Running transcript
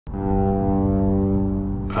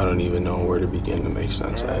I don't even know where to begin to make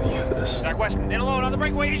sense of any of this. Zach Weston in alone on the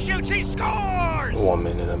breakaway, he shoots, he scores! 1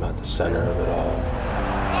 minute I'm at the center of it all.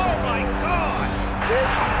 Oh my God!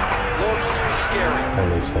 This looks scary. And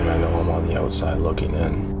next thing I know, I'm on the outside looking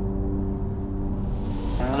in.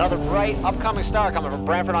 Another bright, upcoming star coming from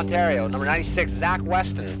Brantford, Ontario. Number 96, Zach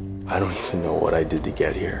Weston. I don't even know what I did to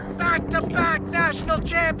get here. Back-to-back national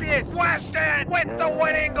champion, Weston with the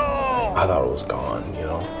winning goal! I thought it was gone, you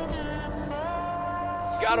know?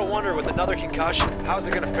 You gotta wonder with another concussion, how's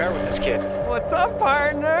it gonna fare with this kid? What's up,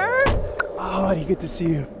 partner? Oh, buddy, good to see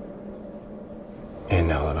you. And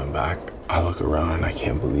now that I'm back, I look around and I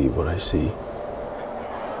can't believe what I see.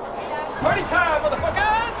 Party time,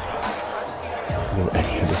 motherfuckers! Does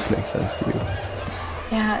any of this make sense to you?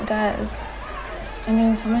 Yeah, it does. I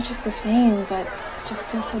mean, so much is the same, but it just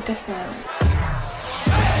feels so different.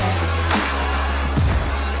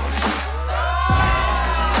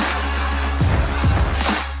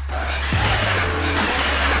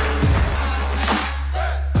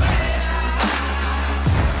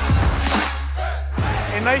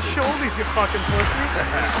 Hey, nice shoulders, you fucking pussy.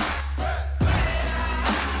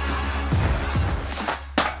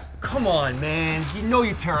 Come on, man. You know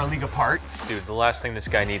you tear our league apart. Dude, the last thing this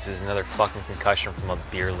guy needs is another fucking concussion from a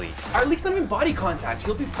beer league. Our league's not in body contact.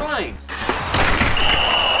 You'll be fine.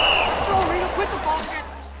 Let's go, Reno. Quit the bullshit.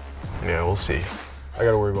 Yeah, we'll see. I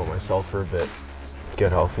gotta worry about myself for a bit.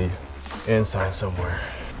 Get healthy and sign somewhere.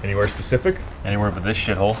 Anywhere specific? Anywhere but this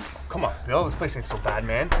shithole. Come on, Bill. This place ain't so bad,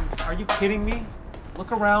 man. Are you kidding me?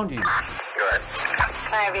 Look around you. Good.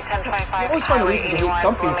 You always find a reason to hate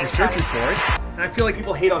something if you're searching for it. And I feel like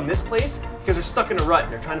people hate on this place because they're stuck in a rut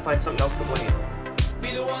and they're trying to find something else to blame.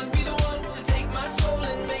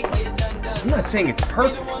 I'm not saying it's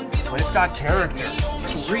perfect, but it's got character.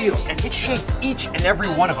 It's real, and it shaped each and every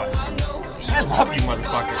one of us. I love you,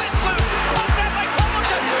 motherfuckers.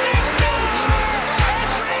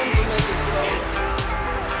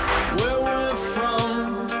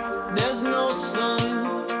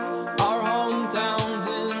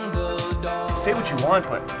 Say what you want,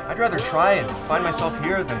 but I'd rather try and find myself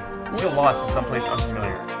here than feel lost in someplace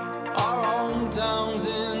unfamiliar. Our hometowns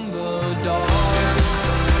in the dark.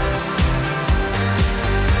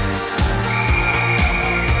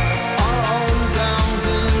 Our hometowns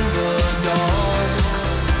in the dark.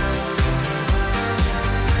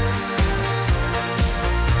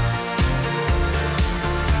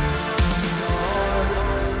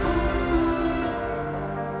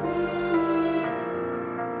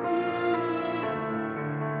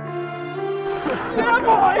 Yeah,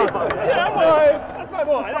 boy! Yeah, boy! That's my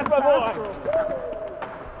boy! That's my boy!